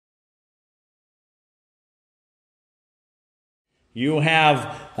You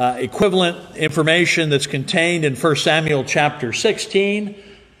have equivalent information that's contained in 1 Samuel chapter 16,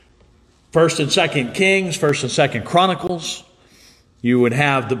 1st and 2nd Kings, 1st and 2nd Chronicles. You would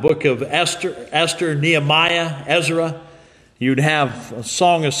have the book of Esther, Nehemiah, Ezra. You'd have a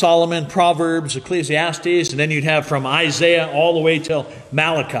Song of Solomon, Proverbs, Ecclesiastes, and then you'd have from Isaiah all the way till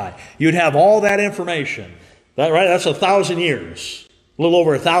Malachi. You'd have all that information. Right? That's 1,000 years, a little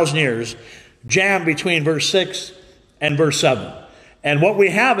over 1,000 years, jammed between verse 6 and verse 7. And what we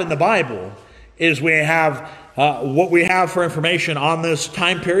have in the Bible is we have what we have for information on this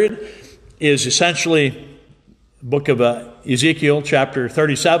time period is essentially book of Ezekiel chapter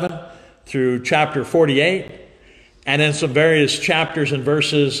 37 through chapter 48, and then some various chapters and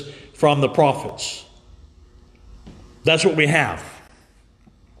verses from the prophets. That's what we have.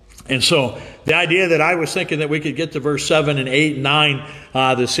 And so the idea that I was thinking that we could get to verse 7 and 8 and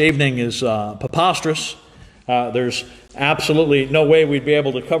 9 this evening is preposterous. There's absolutely no way we'd be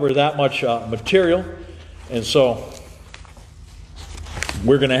able to cover that much material. And so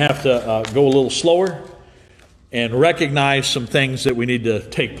we're going to have to go a little slower and recognize some things that we need to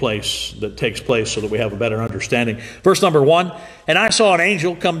takes place so that we have a better understanding. Verse number 1, and I saw an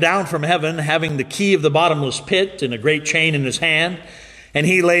angel come down from heaven, having the key of the bottomless pit and a great chain in his hand. And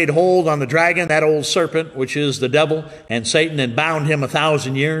he laid hold on the dragon, that old serpent, which is the devil and Satan, and bound him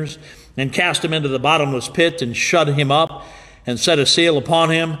 1,000 years, and cast him into the bottomless pit, and shut him up, and set a seal upon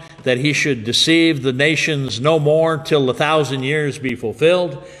him, that he should deceive the nations no more till the 1,000 years be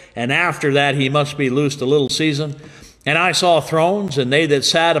fulfilled. And after that he must be loosed a little season. And I saw thrones, and they that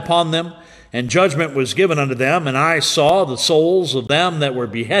sat upon them, and judgment was given unto them. And I saw the souls of them that were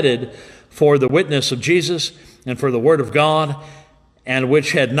beheaded for the witness of Jesus, and for the word of God, and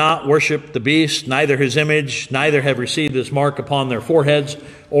which had not worshipped the beast, neither his image, neither have received his mark upon their foreheads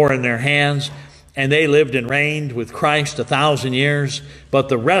or in their hands. And they lived and reigned with Christ 1,000 years. But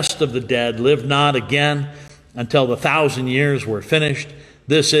the rest of the dead lived not again until the 1,000 years were finished.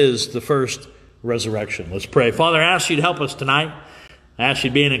 This is the first resurrection. Let's pray. Father, I ask you to help us tonight. I ask you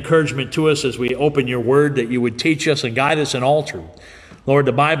to be an encouragement to us as we open your word, that you would teach us and guide us in all truth. Lord,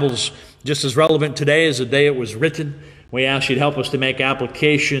 the Bible's just as relevant today as the day it was written. We ask you to help us to make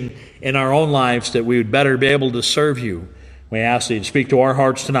application in our own lives, that we would better be able to serve you. We ask that you speak to our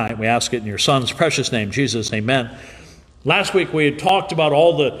hearts tonight. We ask it in your Son's precious name, Jesus. Amen. Last week we had talked about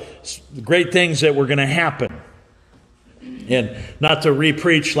all the great things that were going to happen. And not to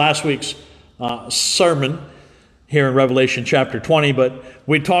re-preach last week's sermon here in Revelation chapter 20, but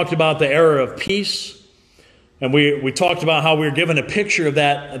we talked about the era of peace. And we talked about how we were given a picture of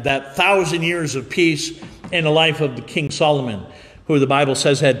that 1,000 years of peace in the life of the King Solomon, who the Bible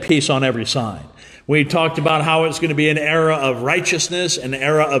says had peace on every side. We talked about how it's going to be an era of righteousness, an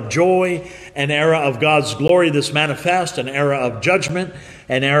era of joy, an era of God's glory that's manifest, an era of judgment,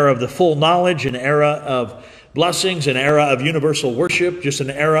 an era of the full knowledge, an era of blessings, an era of universal worship, just an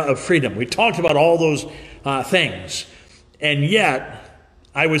era of freedom. We talked about all those things. And yet,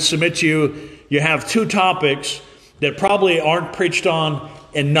 I would submit to you, you have two topics that probably aren't preached on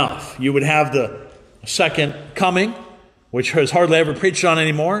enough. You would have the second coming, which is hardly ever preached on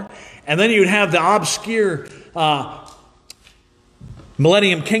anymore. And then you'd have the obscure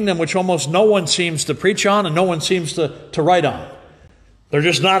millennium kingdom, which almost no one seems to preach on and no one seems to write on. They're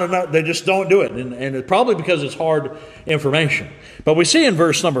just not enough. They just don't do it. And it's probably because it's hard information. But we see in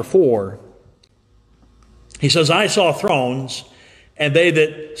verse number 4, he says, I saw thrones, and they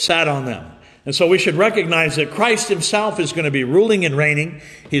that sat on them. And so we should recognize that Christ himself is going to be ruling and reigning.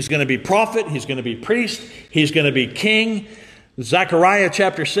 He's going to be prophet. He's going to be priest. He's going to be king. Zechariah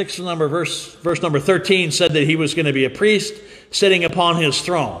chapter 6, verse number 13 said that he was going to be a priest sitting upon his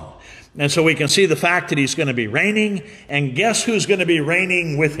throne. And so we can see the fact that he's going to be reigning. And guess who's going to be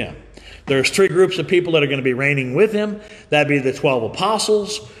reigning with him? There's three groups of people that are going to be reigning with him. That'd be the 12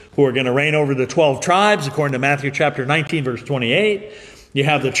 apostles, who are going to reign over the 12 tribes, according to Matthew chapter 19, verse 28. You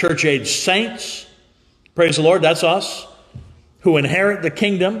have the church-age saints. Praise the Lord, that's us, who inherit the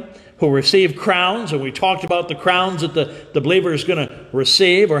kingdom, who receive crowns. And we talked about the crowns that the believer is going to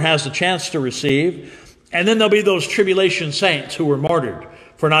receive or has the chance to receive. And then there'll be those tribulation saints who were martyred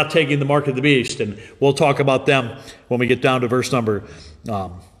for not taking the mark of the beast. And we'll talk about them when we get down to verse number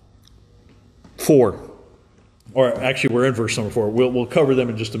 4. Or actually, we're in verse number 4. We'll cover them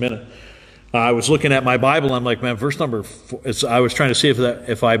in just a minute. I was looking at my Bible. I'm like, man, verse number 4. I was trying to see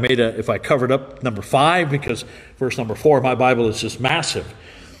if I covered up number 5, because verse number 4, my Bible is just massive,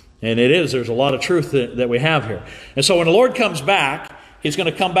 and it is. There's a lot of truth that we have here. And so when the Lord comes back, he's going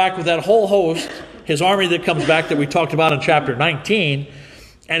to come back with that whole host, his army that comes back that we talked about in chapter 19.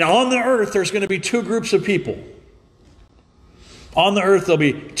 And on the earth, there's going to be two groups of people. On the earth, there'll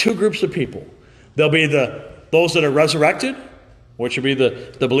be two groups of people. There'll be those that are resurrected, which will be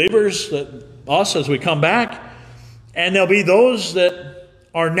the believers, us as we come back. And there'll be those that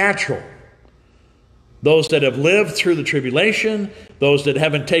are natural. Those that have lived through the tribulation, those that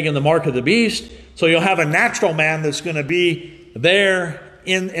haven't taken the mark of the beast. So you'll have a natural man that's going to be there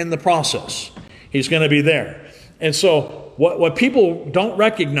in the process. He's going to be there. And so what people don't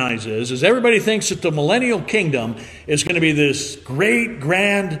recognize is everybody thinks that the millennial kingdom is going to be this great,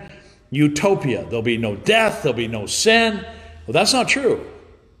 grand utopia. There'll be no death. There'll be no sin. Well, that's not true.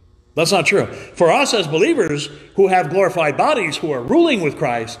 That's not true. For us as believers who have glorified bodies, who are ruling with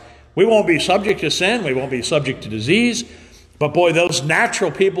Christ, we won't be subject to sin. We won't be subject to disease. But boy, those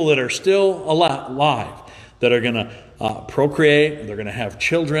natural people that are still alive, that are going to procreate, they're going to have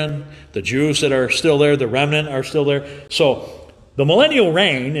children, the Jews that are still there, the remnant are still there. So the millennial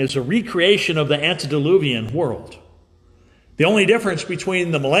reign is a recreation of the antediluvian world. The only difference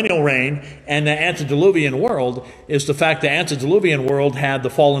between the millennial reign and the antediluvian world is the fact the antediluvian world had the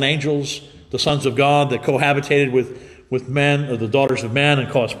fallen angels, the sons of God that cohabitated with men, or the daughters of men, and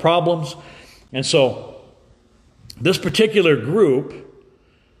caused problems. And so this particular group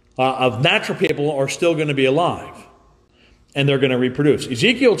of natural people are still going to be alive, and they're going to reproduce.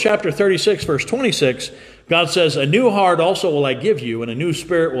 Ezekiel chapter 36, verse 26, God says, "A new heart also will I give you, and a new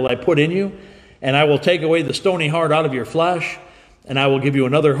spirit will I put in you, and I will take away the stony heart out of your flesh, and I will give you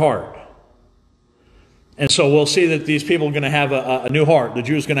another heart." And so we'll see that these people are going to have a new heart. The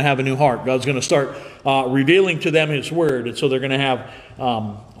Jews are going to have a new heart. God's going to start revealing to them His Word, and so they're going to have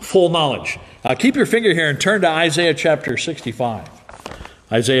full knowledge. Keep your finger here and turn to Isaiah chapter 65.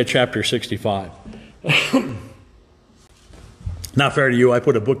 Isaiah chapter 65. Not fair to you, I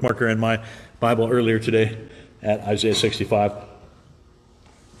put a bookmarker in my Bible earlier today at Isaiah 65.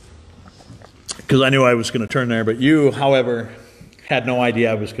 Because I knew I was going to turn there, but you, however, had no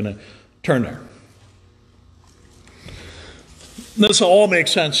idea I was going to turn there. This will all make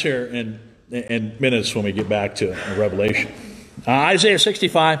sense here in minutes when we get back to Revelation. Isaiah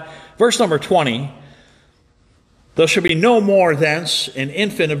 65, verse number 20. "There shall be no more thence an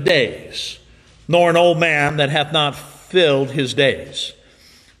infant of days, nor an old man that hath not filled his days.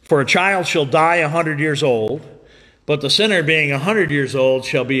 For a child shall die 100 years old, but the sinner being 100 years old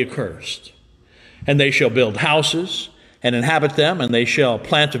shall be accursed. And they shall build houses and inhabit them, and they shall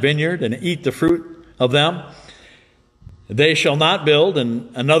plant a vineyard and eat the fruit of them. They shall not build and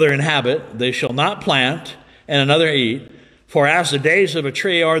another inhabit. They shall not plant and another eat. For as the days of a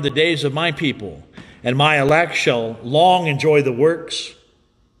tree are the days of my people, and my elect shall long enjoy the works,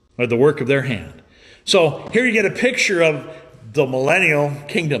 or the work of their hand." So here you get a picture of the millennial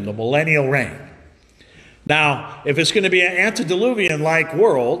kingdom, the millennial reign. Now, if it's going to be an antediluvian-like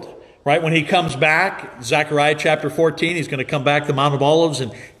world, right, when He comes back, Zechariah chapter 14, He's going to come back to the Mount of Olives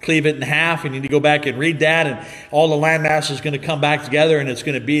and cleave it in half. You need to go back and read that, and all the landmass is going to come back together, and it's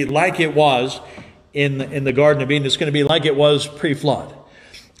going to be like it was in the Garden of Eden. It's going to be like it was pre-flood.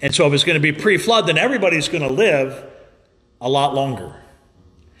 And so if it's going to be pre-flood, then everybody's going to live a lot longer.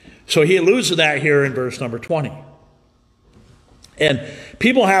 So He alludes to that here in verse number 20. And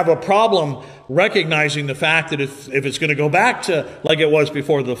people have a problem recognizing the fact that if it's going to go back to like it was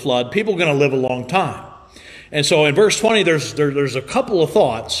before the flood, people are going to live a long time. And so in verse 20, there's a couple of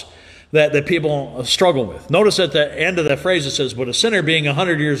thoughts that people struggle with. Notice at the end of that phrase it says, "But a sinner being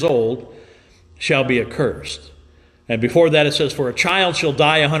 100 years old shall be accursed." And before that it says, "For a child shall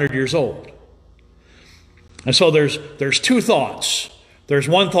die 100 years old." And so there's two thoughts. There's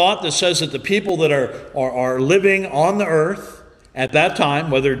one thought that says that the people that are living on the earth at that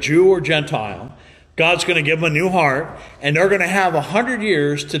time, whether Jew or Gentile, God's going to give them a new heart, and they're going to have 100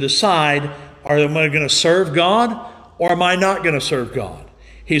 years to decide, am I going to serve God or am I not going to serve God?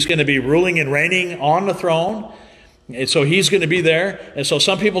 He's going to be ruling and reigning on the throne, and so He's going to be there. And so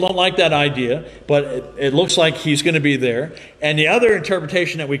some people don't like that idea, but it looks like He's going to be there. And the other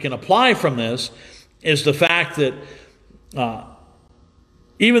interpretation that we can apply from this is the fact that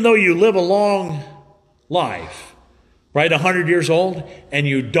even though you live a long life, right, 100 years old, and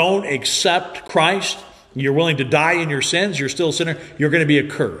you don't accept Christ, you're willing to die in your sins, you're still a sinner, you're going to be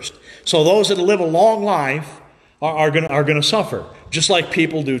accursed. So those that live a long life are going to suffer, just like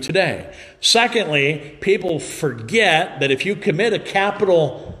people do today. Secondly, people forget that if you commit a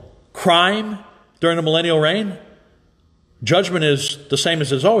capital crime during the millennial reign, judgment is the same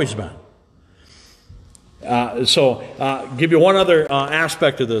as it's always been. Give you one other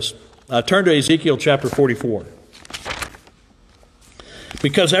aspect of this. Turn to Ezekiel chapter 44.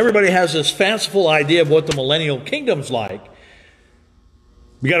 Because everybody has this fanciful idea of what the millennial kingdom's like.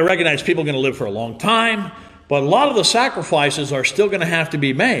 You got to recognize people are going to live for a long time. But a lot of the sacrifices are still going to have to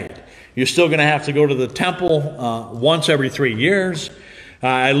be made. You're still going to have to go to the temple once every 3 years.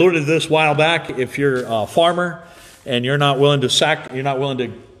 I alluded to this a while back. If you're a farmer and you're not willing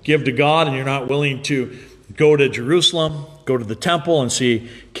to give to God, and you're not willing to go to Jerusalem, go to the temple and see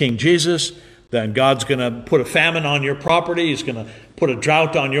King Jesus, then God's going to put a famine on your property. He's going to put a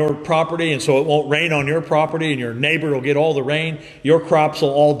drought on your property, and so it won't rain on your property, and your neighbor will get all the rain. Your crops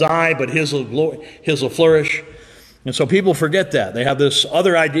will all die, but his will flourish. And so people forget that. They have this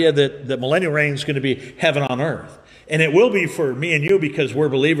other idea that millennial reign is going to be heaven on earth. And it will be for me and you because we're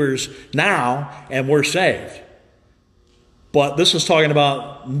believers now and we're saved. But this is talking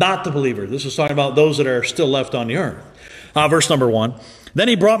about not the believer. This is talking about those that are still left on the earth. Verse number 1. Then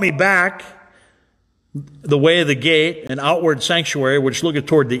he brought me back the way of the gate, an outward sanctuary, which looketh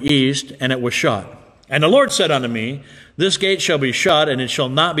toward the east, and it was shut. And the Lord said unto me, This gate shall be shut, and it shall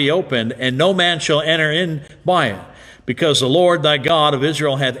not be opened, and no man shall enter in by it, because the Lord thy God of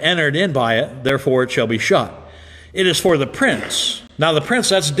Israel hath entered in by it, therefore it shall be shut. It is for the prince. Now the prince,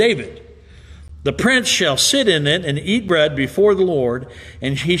 that's David. The prince shall sit in it and eat bread before the Lord,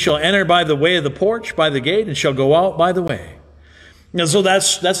 and he shall enter by the way of the porch, by the gate, and shall go out by the way. And so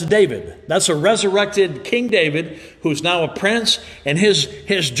that's David. That's a resurrected King David, who's now a prince, and his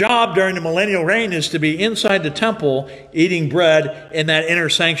job during the millennial reign is to be inside the temple, eating bread in that inner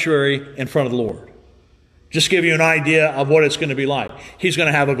sanctuary in front of the Lord. Just give you an idea of what it's going to be like. He's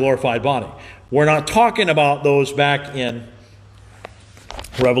going to have a glorified body. We're not talking about those back in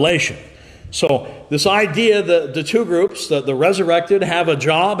Revelation. So this idea that the two groups, the resurrected, have a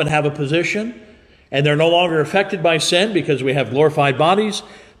job and have a position, and they're no longer affected by sin because we have glorified bodies.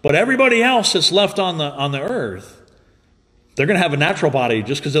 But everybody else that's left on the earth, they're going to have a natural body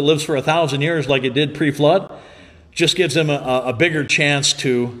just because it lives for 1,000 years like it did pre-flood. Just gives them a bigger chance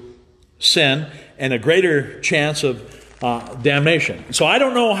to sin and a greater chance of damnation. So I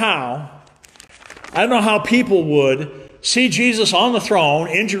don't know how people would see Jesus on the throne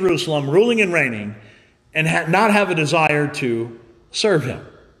in Jerusalem, ruling and reigning, and not have a desire to serve him.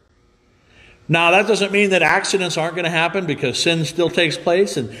 Now, that doesn't mean that accidents aren't going to happen, because sin still takes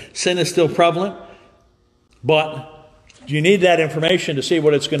place and sin is still prevalent. But you need that information to see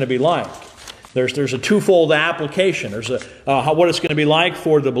what it's going to be like. There's a twofold application. There's what it's going to be like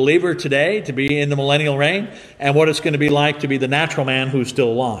for the believer today to be in the millennial reign, and what it's going to be like to be the natural man who's still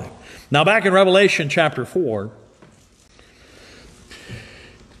alive. Now, back in Revelation chapter 4,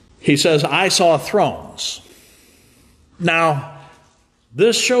 he says, I saw thrones. Now,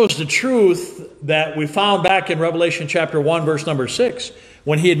 this shows the truth that we found back in Revelation chapter 1, verse number 6,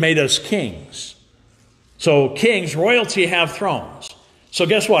 when he had made us kings. So kings, royalty, have thrones. So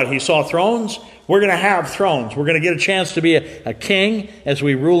guess what? He saw thrones. We're going to have thrones. We're going to get a chance to be a king as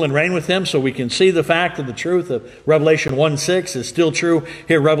we rule and reign with him, so we can see the fact of the truth of Revelation 1:6 is still true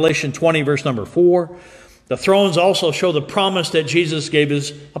here, Revelation 20, verse number 4. The thrones also show the promise that Jesus gave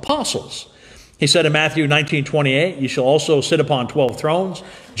his apostles. He said in Matthew 19:28, you shall also sit upon 12 thrones,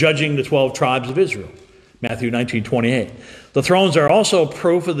 judging the 12 tribes of Israel. Matthew 19:28. The thrones are also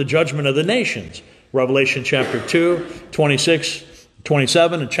proof of the judgment of the nations. Revelation chapter 2, 26,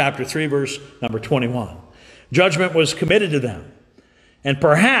 27, and chapter 3, verse number 21. Judgment was committed to them. And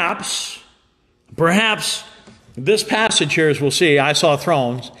perhaps this passage here, as we'll see, I saw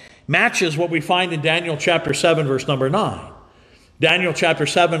thrones, matches what we find in Daniel chapter 7, verse number 9. Daniel chapter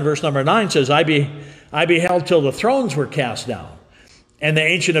 7, verse number 9 says, I beheld till the thrones were cast down, and the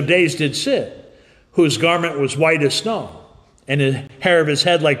Ancient of Days did sit, whose garment was white as snow, and the hair of his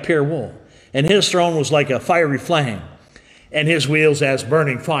head like pure wool. And his throne was like a fiery flame, and his wheels as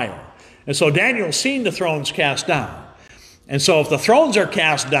burning fire. And so Daniel's seen the thrones cast down. And so if the thrones are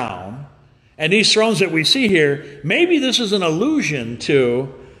cast down, and these thrones that we see here, maybe this is an allusion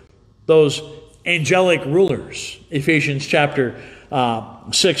to those angelic rulers. Ephesians chapter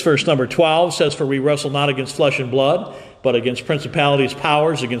 6, verse number 12 says, for we wrestle not against flesh and blood, but against principalities,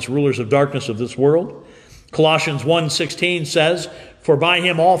 powers, against rulers of darkness of this world. Colossians 1:16 says, for by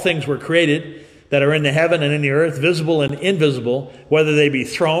him all things were created, that are in the heaven and in the earth, visible and invisible, whether they be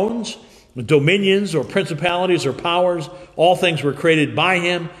thrones, dominions, or principalities, or powers, all things were created by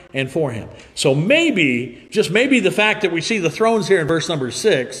him and for him. So maybe, just maybe, the fact that we see the thrones here in verse number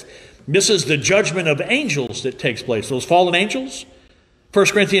 6, this is the judgment of angels that takes place. Those fallen angels. 1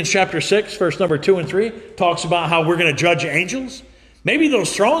 Corinthians chapter 6, verse number 2 and 3, talks about how we're going to judge angels. Maybe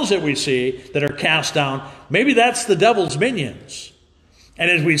those thrones that we see that are cast down, maybe that's the devil's minions. And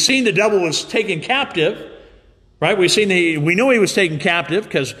as we've seen, the devil was taken captive, right? We know he was taken captive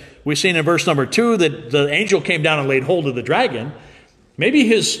because we've seen in verse number 2 that the angel came down and laid hold of the dragon. maybe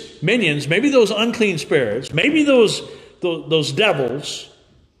his minions, maybe those unclean spirits, maybe those devils,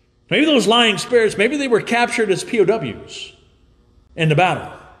 maybe those lying spirits, maybe they were captured as POWs in the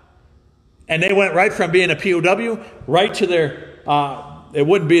battle. And they went right from being a POW right to their,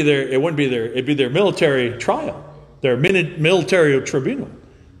 it'd be their military trial, their military tribunal.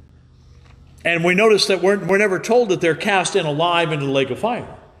 And we notice that we're never told that they're cast in alive into the lake of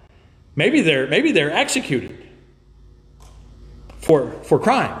fire. Maybe they're executed for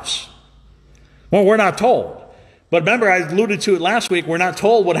crimes. Well, we're not told. But remember, I alluded to it last week. We're not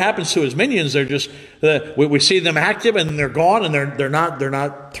told what happens to his minions. They're just we see them active and they're gone, and they're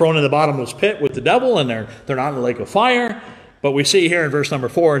not thrown in the bottomless pit with the devil, and they're not in the lake of fire. But we see here in verse number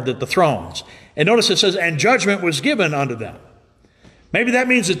 4 that the thrones. And notice it says, and judgment was given unto them. Maybe that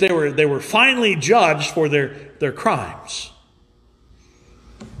means that they were finally judged for their crimes.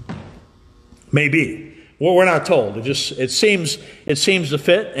 Maybe. Well, we're not told. It seems to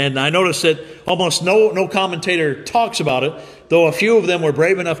fit. And I notice that almost no commentator talks about it, though a few of them were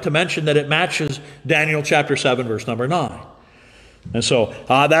brave enough to mention that it matches Daniel chapter 7, verse number 9. And so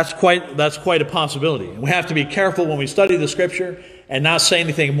that's quite a possibility. And we have to be careful when we study the Scripture and not say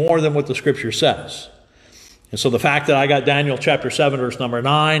anything more than what the Scripture says. And so the fact that I got Daniel chapter 7, verse number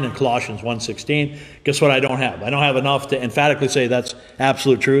 9, and Colossians 1:16, guess what I don't have? I don't have enough to emphatically say that's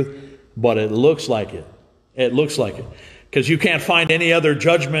absolute truth, but it looks like it. It looks like it. Because you can't find any other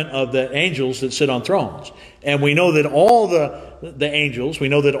judgment of the angels that sit on thrones. And we know that all the angels, we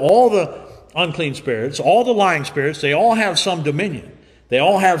know that all the unclean spirits, all the lying spirits, they all have some dominion. They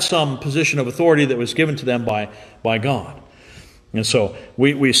all have some position of authority that was given to them by God. And so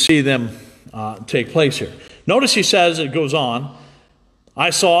we see them take place here. Notice he says, it goes on, I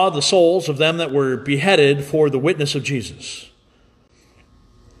saw the souls of them that were beheaded for the witness of Jesus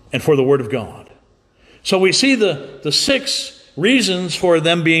and for the word of God. So we see the 6 reasons for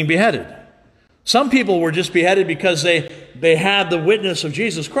them being beheaded. Some people were just beheaded because they had the witness of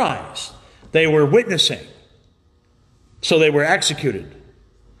Jesus Christ. They were witnessing. So they were executed.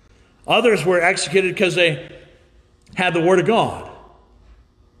 Others were executed because they had the word of God.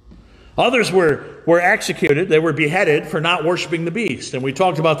 Others were executed, they were beheaded for not worshiping the beast. And we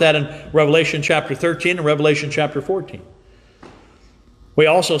talked about that in Revelation chapter 13 and Revelation chapter 14. We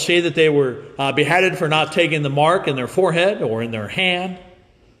also see that they were beheaded for not taking the mark in their forehead or in their hand.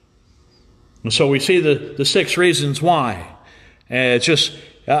 And so we see the 6 reasons why. And it's just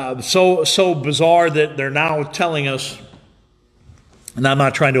so bizarre that they're now telling us, and I'm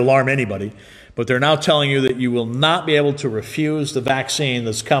not trying to alarm anybody, but they're now telling you that you will not be able to refuse the vaccine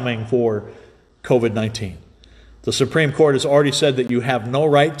that's coming for COVID-19. The Supreme Court has already said that you have no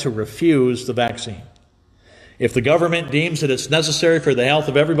right to refuse the vaccine. If the government deems that it's necessary for the health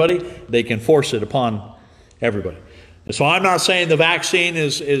of everybody, they can force it upon everybody. And so I'm not saying the vaccine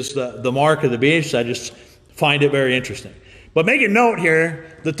is the mark of the beast. I just find it very interesting. But make a note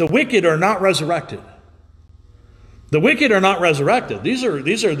here that the wicked are not resurrected. The wicked are not resurrected. These are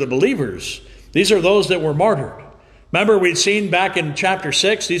the believers. These are those that were martyred. Remember, we'd seen back in chapter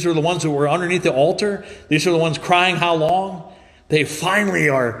 6, these are the ones who were underneath the altar. These are the ones crying, how long? They finally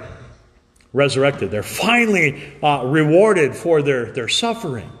are resurrected. They're finally rewarded for their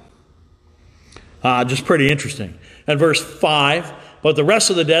suffering. Just pretty interesting. And verse 5, but the rest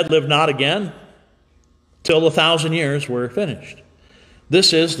of the dead live not again till 1,000 years were finished.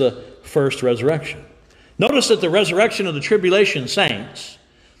 This is the first resurrection. Notice that the resurrection of the tribulation saints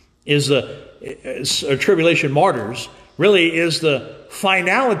tribulation martyrs really is the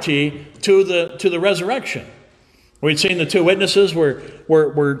finality to the resurrection. We've seen the 2 witnesses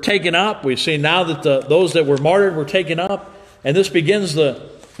were taken up. We've seen now that those that were martyred were taken up. And this begins the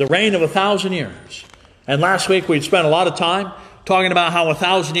reign of 1,000 years. And last week we'd spent a lot of time talking about how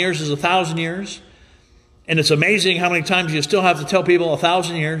 1,000 years is 1,000 years. And it's amazing how many times you still have to tell people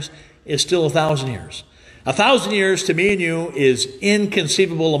 1,000 years is still 1,000 years. 1,000 years to me and you is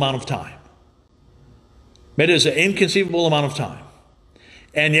inconceivable amount of time. It is an inconceivable amount of time.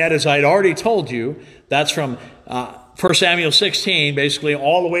 And yet, as I'd already told you, that's from 1 Samuel 16, basically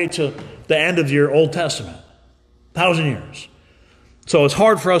all the way to the end of your Old Testament. 1,000 years. So it's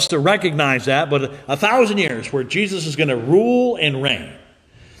hard for us to recognize that, but 1,000 years where Jesus is going to rule and reign.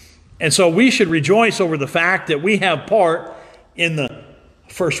 And so we should rejoice over the fact that we have part in the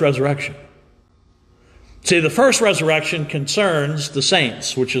first resurrection. See, the first resurrection concerns the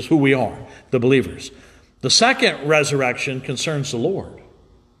saints, which is who we are, the believers. The second resurrection concerns the Lord,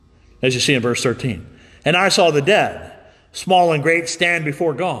 as you see in verse 13. And I saw the dead, small and great, stand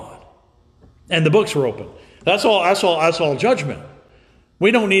before God. And the books were open. That's all judgment.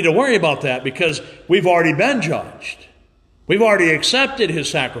 We don't need to worry about that because we've already been judged. We've already accepted his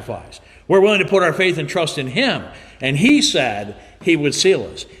sacrifice. We're willing to put our faith and trust in him. And he said he would seal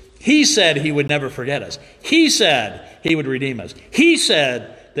us. He said he would never forget us. He said he would redeem us. He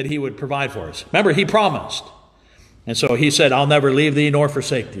said that he would provide for us. Remember, he promised. And so he said, I'll never leave thee nor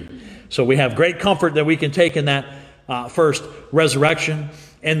forsake thee. So we have great comfort that we can take in that first resurrection,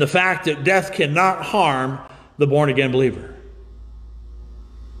 and the fact that death cannot harm the born-again believer.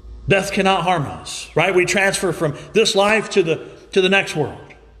 Death cannot harm us, right? We transfer from this life to the next world.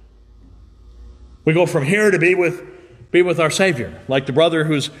 We go from here to be with our Savior, like the brother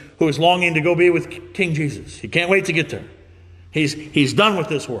who is longing to go be with King Jesus. He can't wait to get there. He's done with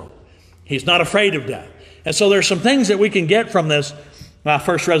this world. He's not afraid of death. And so there's some things that we can get from this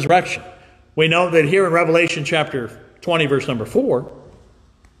first resurrection. We know that here in Revelation chapter 20, verse number 4,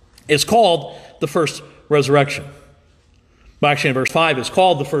 it's called the first resurrection. Well, actually, in verse 5, it's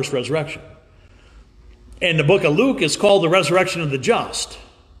called the first resurrection. In the book of Luke, it's called the resurrection of the just.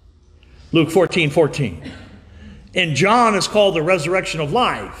 Luke 14:14. In John, it's called the resurrection of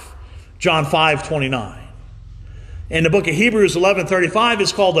life. John 5:29. In the book of Hebrews 11:35,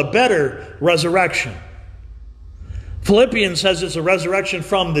 it's called a better resurrection. Philippians says it's a resurrection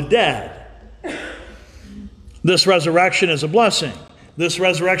from the dead. This resurrection is a blessing. This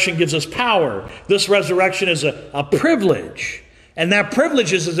resurrection gives us power. This resurrection is a privilege. And that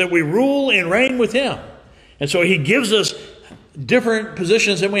privilege is that we rule and reign with him. And so he gives us different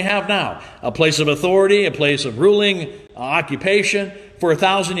positions than we have now. A place of authority, a place of ruling, occupation for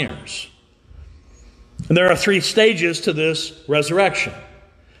 1,000 years. And there are 3 stages to this resurrection.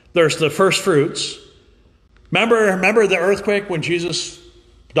 There's the first fruits. Remember the earthquake when Jesus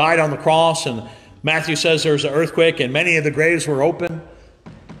died on the cross, and Matthew says there was an earthquake and many of the graves were open,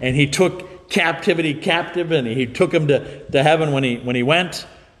 and he took captivity captive and he took them to heaven when he went.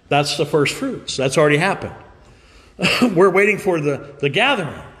 That's the first fruits. That's already happened. We're waiting for the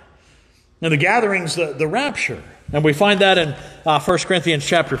gathering. And the gathering's the rapture. And we find that in 1 Corinthians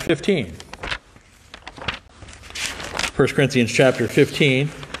chapter 15. 1 Corinthians chapter 15,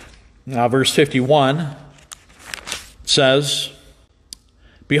 verse 51 says,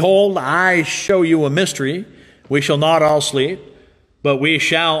 Behold, I show you a mystery. We shall not all sleep, but we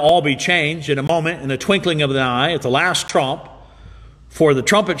shall all be changed in a moment, in the twinkling of an eye, at the last trump. For the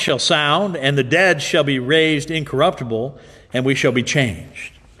trumpet shall sound, and the dead shall be raised incorruptible, and we shall be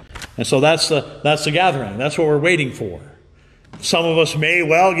changed. And so that's the gathering. That's what we're waiting for. Some of us may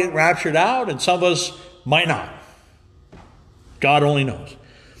well get raptured out, and some of us might not. God only knows.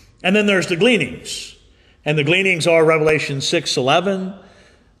 And then there's the gleanings. And the gleanings are Revelation 6:11,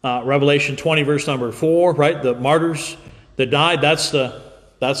 Revelation 20, verse number 4, right? The martyrs that died, that's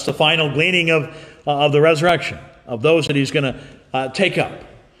the final gleaning of the resurrection, of those that he's going to take up.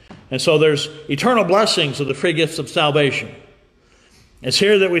 And so there's eternal blessings of the free gifts of salvation. It's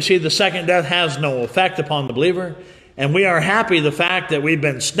here that we see the second death has no effect upon the believer, and we are happy the fact that we've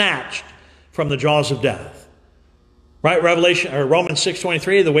been snatched from the jaws of death. Right? Romans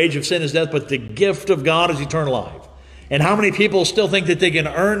 6:23, the wage of sin is death, but the gift of God is eternal life. And how many people still think that they can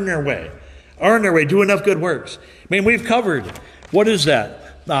earn their way, do enough good works? I mean, we've covered, what is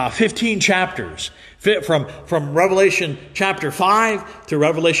that? 15 chapters. From Revelation chapter 5 to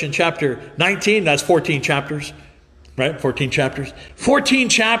Revelation chapter 19, that's 14 chapters. Right? 14 chapters. 14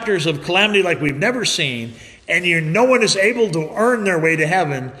 chapters of calamity like we've never seen, and no one is able to earn their way to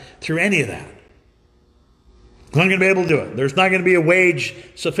heaven through any of that. Not going to be able to do it. There's not going to be a wage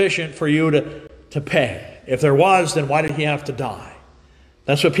sufficient for you to pay. If there was, then why did he have to die?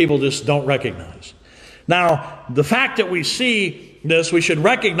 That's what people just don't recognize. Now, the fact that we see this, we should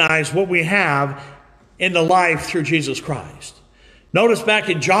recognize what we have in the life through Jesus Christ. Notice back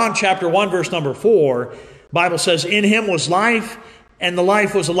in John chapter 1, verse number 4, the Bible says, In him was life, and the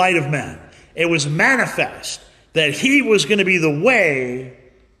life was the light of men. It was manifest that he was going to be the way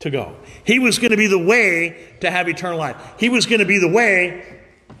to go. He was going to be the way to have eternal life. He was going to be the way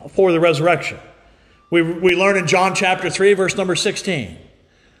for the resurrection. We learn in John chapter 3, verse number 16,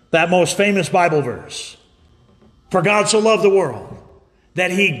 that most famous Bible verse. For God so loved the world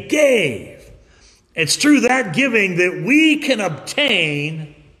that he gave. It's through that giving that we can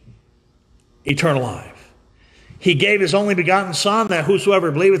obtain eternal life. He gave his only begotten Son, that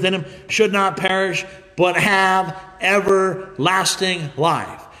whosoever believeth in him should not perish, but have everlasting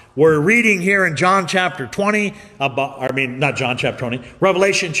life. We're reading here in John chapter 20,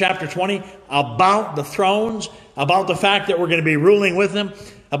 Revelation chapter 20, about the thrones, about the fact that we're going to be ruling with him,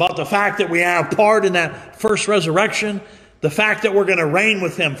 about the fact that we have part in that first resurrection, the fact that we're going to reign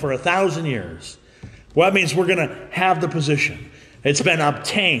with him for 1,000 years. Well, that means we're going to have the position. It's been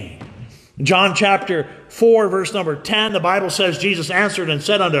obtained. John chapter 4, verse number 10, the Bible says, Jesus answered and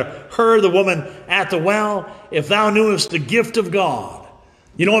said unto her, the woman at the well, if thou knewest the gift of God.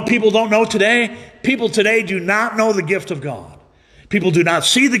 You know what people don't know today? People today do not know the gift of God. People do not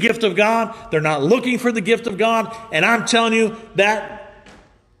see the gift of God. They're not looking for the gift of God. And I'm telling you, that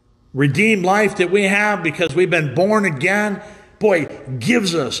redeemed life that we have because we've been born again, boy,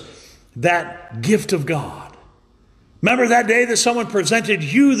 gives us that gift of God. Remember that day that someone presented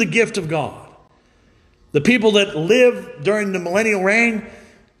you the gift of God? The people that live during the millennial reign,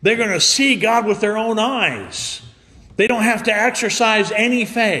 they're going to see God with their own eyes. They don't have to exercise any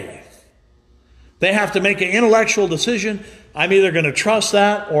faith. They have to make an intellectual decision. I'm either going to trust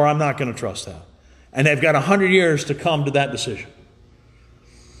that or I'm not going to trust that. And they've got 100 years to come to that decision.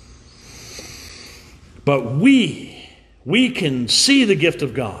 But we can see the gift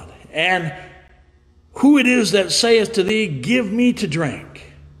of God. And who it is that saith to thee, give me to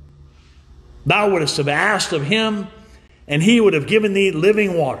drink. Thou wouldst have asked of him, and he would have given thee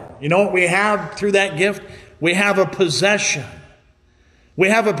living water. You know what we have through that gift? We have a possession. We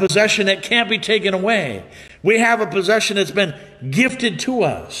have a possession that can't be taken away. We have a possession that's been gifted to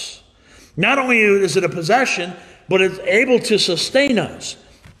us. Not only is it a possession, but it's able to sustain us.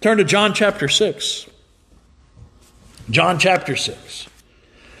 Turn to John chapter 6. John chapter 6.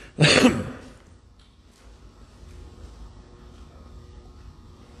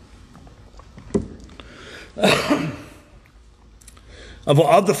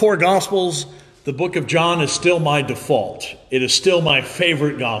 Of the four Gospels, the book of John is still my default. It is still my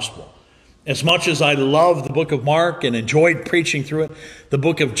favorite gospel. As much as I love the book of Mark and enjoyed preaching through it, the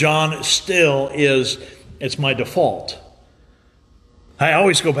book of John still is, it's my default. I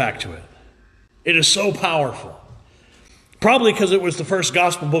always go back to it. It is so powerful. Probably because it was the first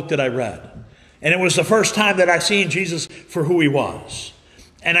gospel book that I read. And it was the first time that I seen Jesus for who he was.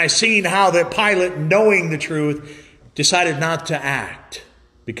 And I seen how that Pilate, knowing the truth, decided not to act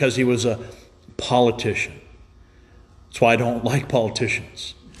because he was a politician. That's why I don't like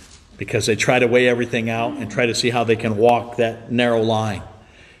politicians, because they try to weigh everything out and try to see how they can walk that narrow line.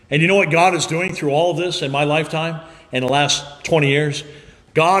 And you know what God is doing through all of this in my lifetime, in the last 20 years?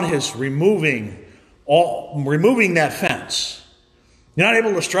 God is removing that fence. You're not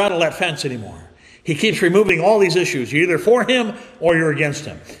able to straddle that fence anymore. He keeps removing all these issues. You're either for him or you're against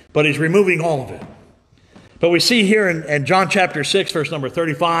him. But he's removing all of it. But we see here in John chapter 6, verse number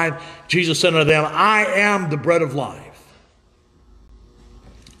 35, Jesus said unto them, I am the bread of life.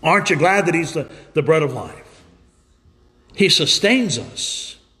 Aren't you glad that he's the bread of life? He sustains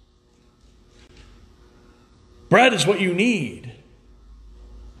us. Bread is what you need.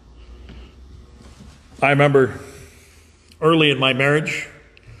 I remember early in my marriage,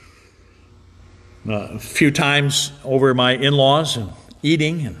 a few times over my in-laws and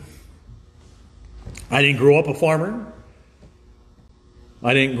eating. And I didn't grow up a farmer.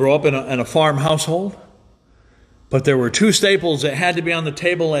 I didn't grow up in a farm household. But there were two staples that had to be on the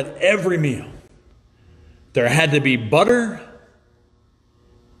table at every meal. There had to be butter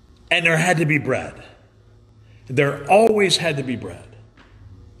and there had to be bread. There always had to be bread.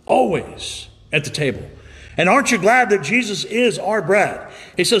 Always at the table. And aren't you glad that Jesus is our bread?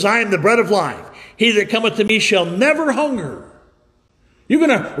 He says, I am the bread of life. He that cometh to me shall never hunger. You're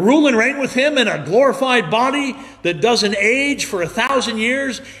going to rule and reign with him in a glorified body that doesn't age for 1,000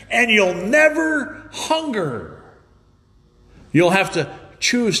 years, and you'll never hunger. You'll have to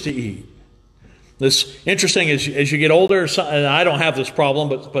choose to eat. This interesting as you get older, and I don't have this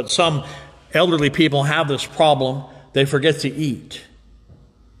problem, but some elderly people have this problem. They forget to eat.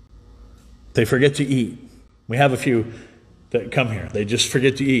 They forget to eat. We have a few that come here. They just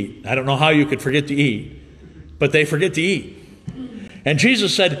forget to eat. I don't know how you could forget to eat, but they forget to eat. And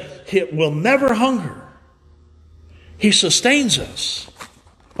Jesus said, he will never hunger. He sustains us.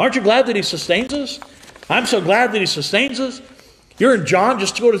 Aren't you glad that he sustains us? I'm so glad that he sustains us. You're in John,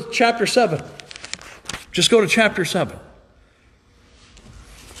 just go to chapter 7. Just go to chapter 7.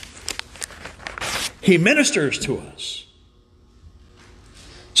 He ministers to us.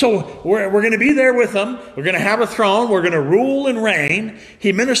 So we're going to be there with him. We're going to have a throne. We're going to rule and reign.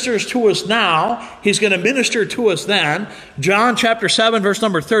 He ministers to us now. He's going to minister to us then. John chapter 7, verse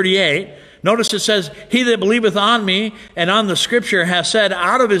number 38. Notice it says, he that believeth on me and on the scripture has said,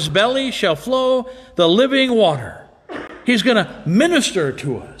 out of his belly shall flow the living water. He's going to minister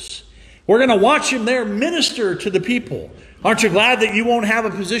to us. We're going to watch him there minister to the people. Aren't you glad that you won't have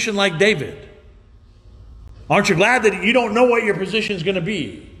a position like David? Aren't you glad that you don't know what your position is going to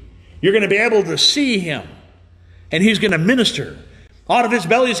be? You're going to be able to see him. And he's going to minister. Out of his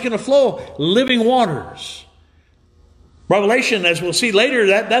belly is going to flow living waters. Revelation, as we'll see later,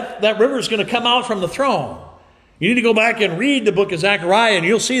 that river is going to come out from the throne. You need to go back and read the book of Zechariah, and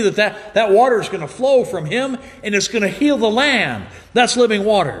you'll see that water is going to flow from him, and it's going to heal the land. That's living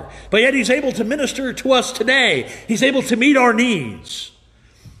water. But yet he's able to minister to us today. He's able to meet our needs.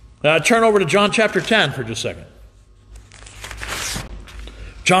 Turn over to John chapter 10 for just a second.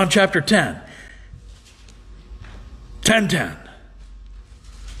 John chapter 10. 10:10.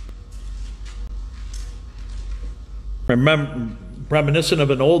 Reminiscent of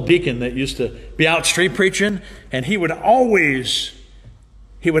an old deacon that used to be out street preaching, and he would always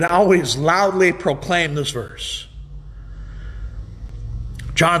loudly proclaim this verse.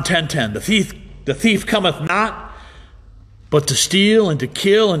 John 10:10. The thief cometh not, but to steal and to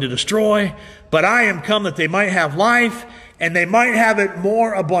kill and to destroy. But I am come that they might have life, and they might have it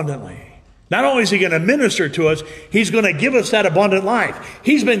more abundantly. Not only is he going to minister to us, he's going to give us that abundant life.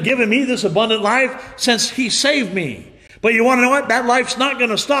 He's been giving me this abundant life since he saved me. But you want to know what? That life's not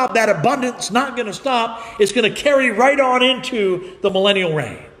going to stop. That abundance not going to stop. It's going to carry right on into the millennial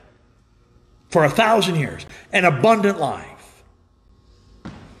reign for 1,000 years. An abundant life.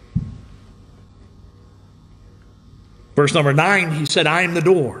 Verse number 9, he said, I am the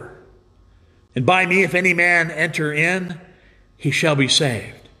door. And by me, if any man enter in, he shall be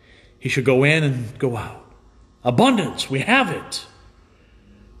saved. He should go in and go out. Abundance, we have it.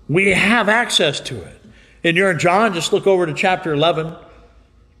 We have access to it. And you're in John, just look over to chapter 11.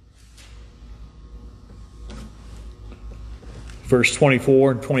 Verse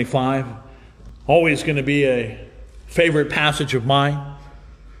 24 and 25. Always going to be a favorite passage of mine.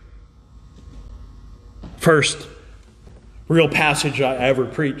 First real passage I ever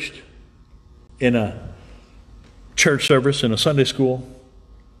preached in a church service, in a Sunday school.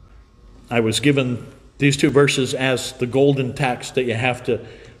 I was given these two verses as the golden text that you have to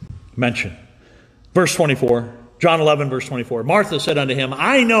mention. Verse 24, John 11, verse 24. Martha said unto him,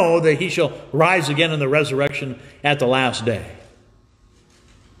 I know that he shall rise again in the resurrection at the last day.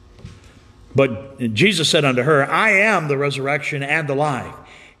 But Jesus said unto her, I am the resurrection and the life.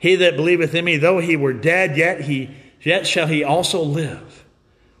 He that believeth in me, though he were dead, yet shall he also live.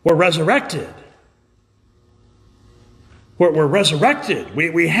 We're resurrected. We're resurrected.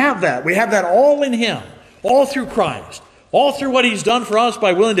 We have that. We have that all in him, all through Christ. All through what he's done for us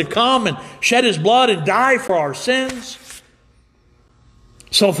by willing to come and shed his blood and die for our sins.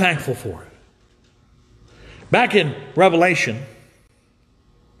 So thankful for it. Back in Revelation,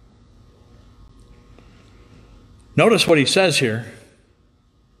 notice what he says here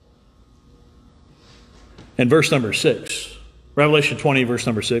in verse number 6. Revelation 20, verse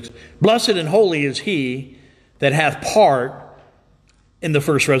number 6. Blessed and holy is he that hath part in the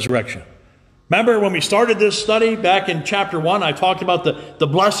first resurrection. Remember when we started this study back in chapter 1, I talked about the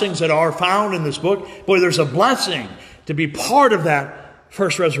blessings that are found in this book. Boy, there's a blessing to be part of that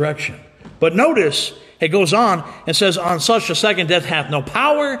first resurrection. But notice, it goes on and says, on such a second death hath no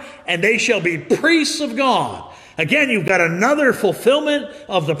power, and they shall be priests of God. Again, you've got another fulfillment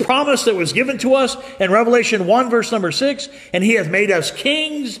of the promise that was given to us in Revelation 1, verse number 6. And he hath made us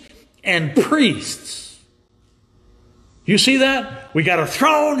kings and priests. You see that? We got a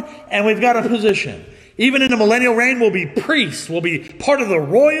throne and we've got a position. Even in the millennial reign, we'll be priests. We'll be part of the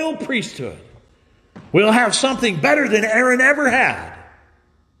royal priesthood. We'll have something better than Aaron ever had.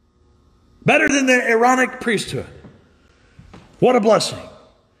 Better than the Aaronic priesthood. What a blessing.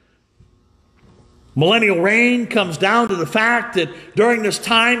 Millennial reign comes down to the fact that during this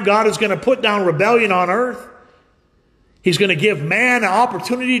time, God is going to put down rebellion on earth. He's going to give man an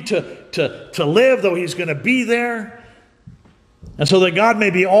opportunity to live, though he's going to be there. And so that God may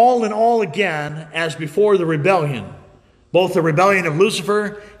be all in all again as before the rebellion. Both the rebellion of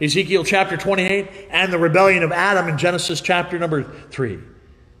Lucifer, Ezekiel chapter 28, and the rebellion of Adam in Genesis chapter number 3.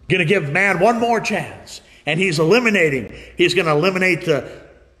 Going to give man one more chance. And he's going to eliminate the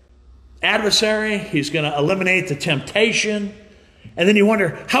adversary. He's going to eliminate the temptation. And then you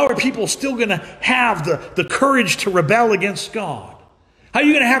wonder, how are people still going to have the courage to rebel against God? How are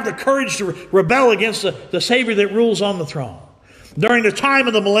you going to have the courage to rebel against the Savior that rules on the throne? During the time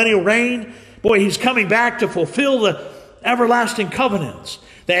of the millennial reign, boy, he's coming back to fulfill the everlasting covenants.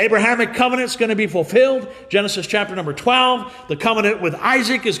 The Abrahamic covenant is going to be fulfilled. Genesis chapter number 12. The covenant with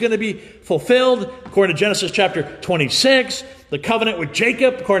Isaac is going to be fulfilled according to Genesis chapter 26. The covenant with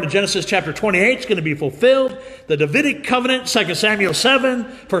Jacob, according to Genesis chapter 28, is going to be fulfilled. The Davidic covenant, 2 Samuel 7,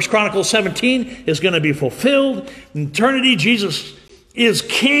 1 Chronicles 17, is going to be fulfilled. In eternity, Jesus is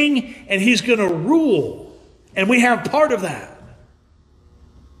king, and he's going to rule. And we have part of that.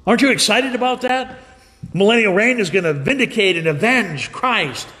 Aren't you excited about that? Millennial reign is going to vindicate and avenge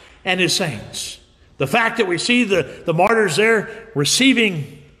Christ and his saints. The fact that we see the martyrs there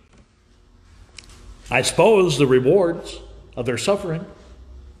receiving, I suppose, the rewards of their suffering.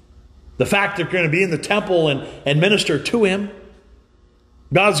 The fact they're going to be in the temple and minister to Him.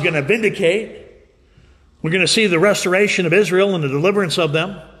 God's going to vindicate. We're going to see the restoration of Israel and the deliverance of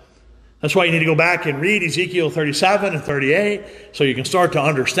them. That's why you need to go back and read Ezekiel 37 and 38 so you can start to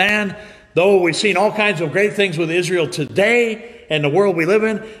understand. Though we've seen all kinds of great things with Israel today and the world we live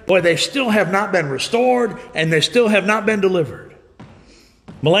in, boy, they still have not been restored and they still have not been delivered.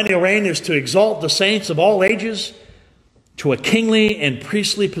 Millennial reign is to exalt the saints of all ages to a kingly and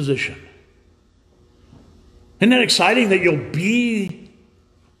priestly position. Isn't that exciting that you'll be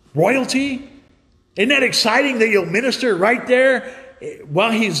royalty? Isn't that exciting that you'll minister right there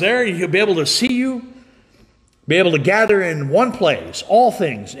while He's there? He'll be able to see you, be able to gather in one place all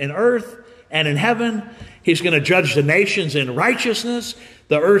things in earth and in heaven. He's going to judge the nations in righteousness.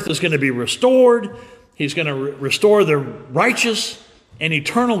 The earth is going to be restored. He's going to restore the righteous and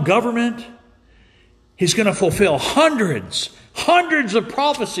eternal government. He's going to fulfill hundreds of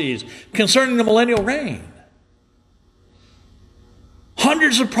prophecies concerning the millennial reign.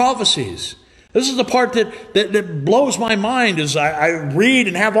 Hundreds of prophecies. This is the part that blows my mind as I read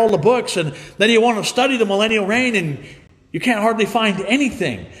and have all the books, and then you want to study the millennial reign and you can't hardly find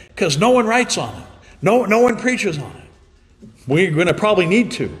anything because no one writes on it. No one preaches on it. We're going to probably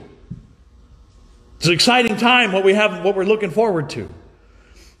need to. It's an exciting time what we're looking forward to.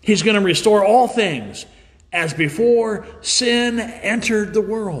 He's going to restore all things as before sin entered the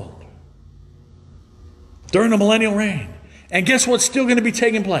world during the millennial reign. And guess what's still going to be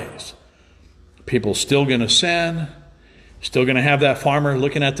taking place? People still going to sin. Still going to have that farmer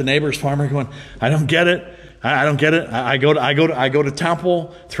looking at the neighbor's farmer going, I don't get it. I don't get it. I go to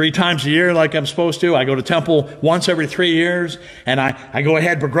temple 3 times a year like I'm supposed to. I go to temple once every 3 years, and I go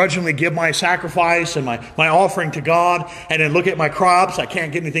ahead begrudgingly give my sacrifice and my offering to God, and then look at my crops. I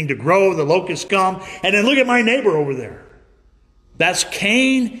can't get anything to grow. The locusts come, and then look at my neighbor over there. That's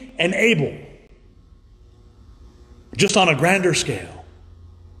Cain and Abel, just on a grander scale.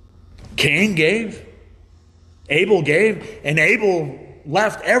 Cain gave, Abel gave, and Abel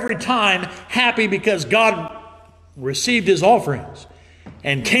left every time happy because God received his offerings.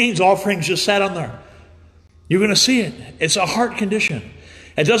 And Cain's offerings just sat on there. You're going to see it. It's a heart condition.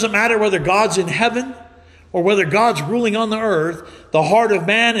 It doesn't matter whether God's in heaven or whether God's ruling on the earth. The heart of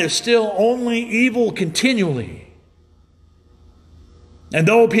man is still only evil continually. And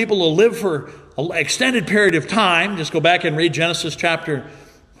though people will live for an extended period of time, just go back and read Genesis chapter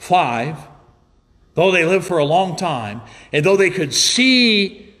 5, though they lived for a long time, and though they could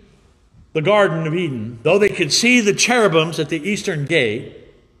see the Garden of Eden, though they could see the cherubims at the eastern gate,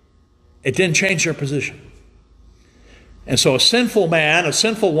 it didn't change their position. And so a sinful man, a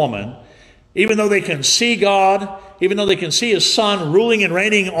sinful woman, even though they can see God, even though they can see His Son ruling and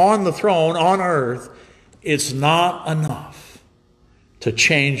reigning on the throne on earth, it's not enough to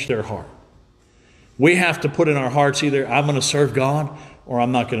change their heart. We have to put in our hearts either I'm going to serve God or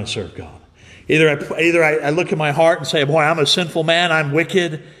I'm not going to serve God. Either I look at my heart and say, boy, I'm a sinful man, I'm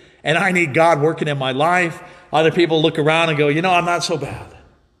wicked, and I need God working in my life. Other people look around and go, I'm not so bad.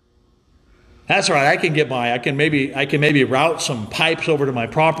 That's all right, I can get by. I can maybe route some pipes over to my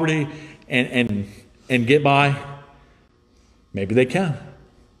property and get by. Maybe they can.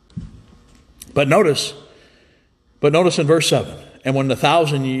 But notice in verse 7, and when the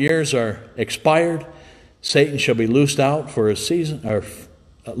 1,000 years are expired, Satan shall be loosed out for a season, or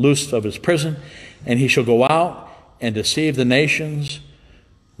loosed of his prison, and he shall go out and deceive the nations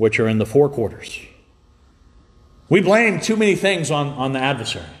which are in the 4 quarters. We blame too many things on the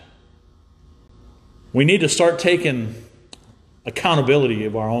adversary. We need to start taking accountability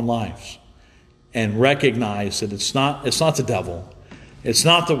of our own lives and recognize that it's not the devil, it's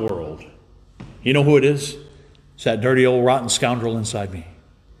not the world. You know who it is? It's that dirty old rotten scoundrel inside me.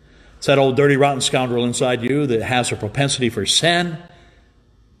 It's that old dirty rotten scoundrel inside you that has a propensity for sin,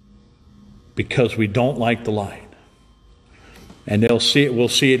 because we don't like the light. And we'll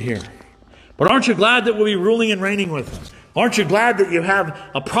see it here. But aren't you glad that we'll be ruling and reigning with Him? Aren't you glad that you have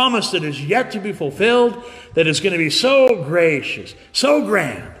a promise that is yet to be fulfilled, that is going to be so gracious, so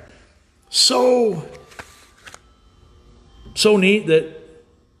grand, so neat that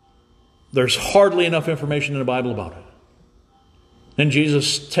there's hardly enough information in the Bible about it? Didn't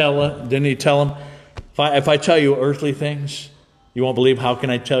Jesus didn't He tell him, if I tell you earthly things, you won't believe, how can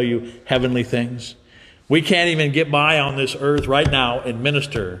I tell you heavenly things? We can't even get by on this earth right now and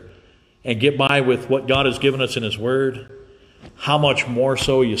minister and get by with what God has given us in His Word. How much more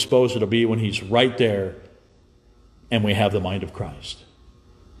so you suppose it'll be when He's right there and we have the mind of Christ?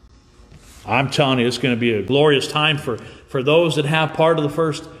 I'm telling you, it's going to be a glorious time for those that have part of the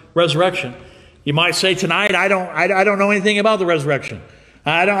first resurrection. You might say tonight, I don't know anything about the resurrection.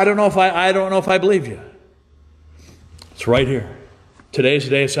 I don't know if I believe you. It's right here. Today's the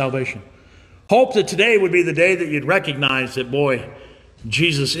day of salvation. Hope that today would be the day that you'd recognize that, boy,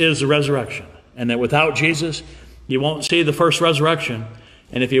 Jesus is the resurrection. And that without Jesus, you won't see the first resurrection.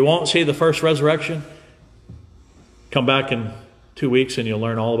 And if you won't see the first resurrection, come back in 2 weeks and you'll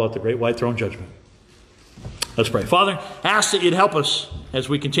learn all about the great white throne judgment. Let's pray. Father, ask that you'd help us as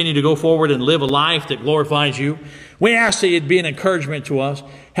we continue to go forward and live a life that glorifies you. We ask that you'd be an encouragement to us.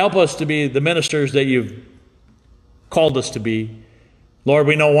 Help us to be the ministers that you've called us to be. Lord,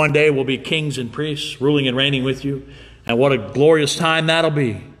 we know one day we'll be kings and priests, ruling and reigning with you. And what a glorious time that'll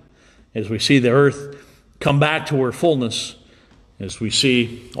be as we see the earth come back to her fullness, as we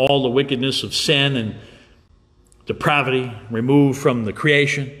see all the wickedness of sin and depravity removed from the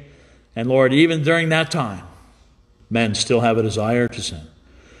creation. And Lord, even during that time, men still have a desire to sin.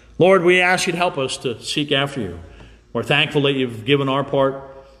 Lord, we ask you to help us to seek after you. We're thankful that you've given our part,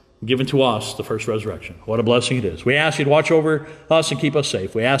 given to us the first resurrection. What a blessing it is. We ask you to watch over us and keep us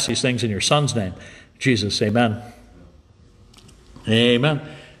safe. We ask these things in your Son's name. Jesus, amen. Amen.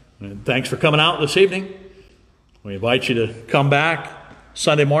 And thanks for coming out this evening. We invite you to come back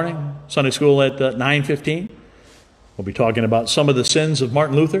Sunday morning, Sunday school at 9:15. We'll be talking about some of the sins of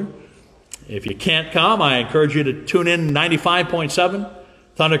Martin Luther. If you can't come, I encourage you to tune in 95.7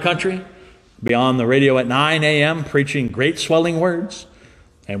 Thunder Country. Be on the radio at 9 a.m. preaching great swelling words.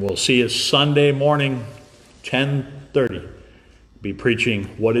 And we'll see you Sunday morning, 10:30. Be preaching,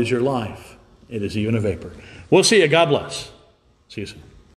 what is your life? It is even a vapor. We'll see you. God bless. See you soon.